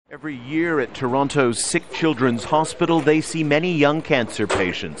Every year at Toronto's Sick Children's Hospital, they see many young cancer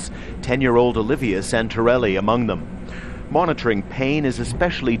patients, 10-year-old Olivia Santorelli among them. Monitoring pain is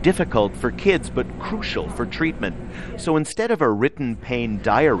especially difficult for kids, but crucial for treatment. So instead of a written pain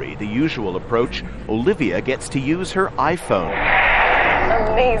diary, the usual approach, Olivia gets to use her iPhone.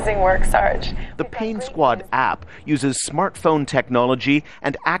 Amazing work, Sarge. The Pain Squad app uses smartphone technology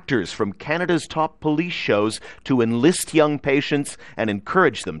and actors from Canada's top police shows to enlist young patients and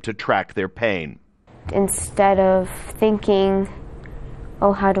encourage them to track their pain. Instead of thinking,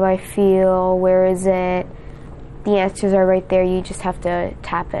 oh, how do I feel? Where is it? The answers are right there. You just have to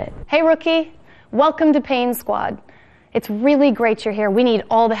tap it. Hey, rookie. Welcome to Pain Squad. It's really great you're here. We need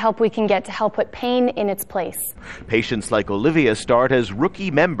all the help we can get to help put pain in its place. Patients like Olivia start as rookie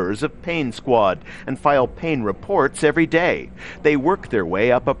members of Pain Squad and file pain reports every day. They work their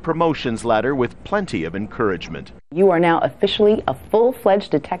way up a promotions ladder with plenty of encouragement. You are now officially a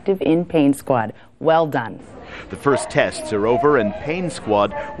full-fledged detective in Pain Squad. Well done. The first tests are over, and Pain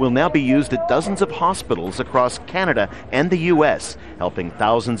Squad will now be used at dozens of hospitals across Canada and the U.S., helping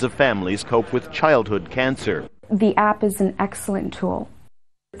thousands of families cope with childhood cancer. The app is an excellent tool.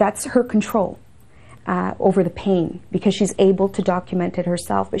 That's her control over the pain, because she's able to document it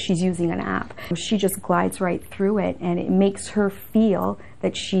herself, but she's using an app. She just glides right through it, and it makes her feel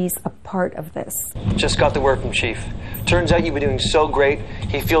that she's a part of this. Just got the word from Chief. Turns out you've been doing so great,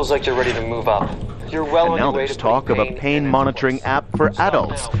 he feels like you're ready to move up. You're well on your way to. Now there's talk of a pain monitoring app for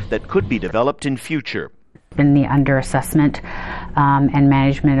adults that could be developed in future. In the underassessment and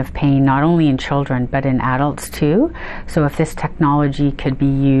management of pain, not only in children but in adults too. So if this technology could be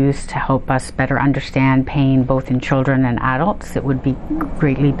used to help us better understand pain both in children and adults, it would be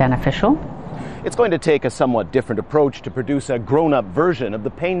greatly beneficial. It's going to take a somewhat different approach to produce a grown-up version of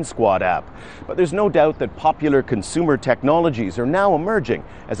the Pain Squad app. But there's no doubt that popular consumer technologies are now emerging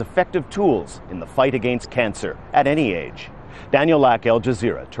as effective tools in the fight against cancer at any age. Daniel Lack,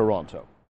 Jazeera, Toronto.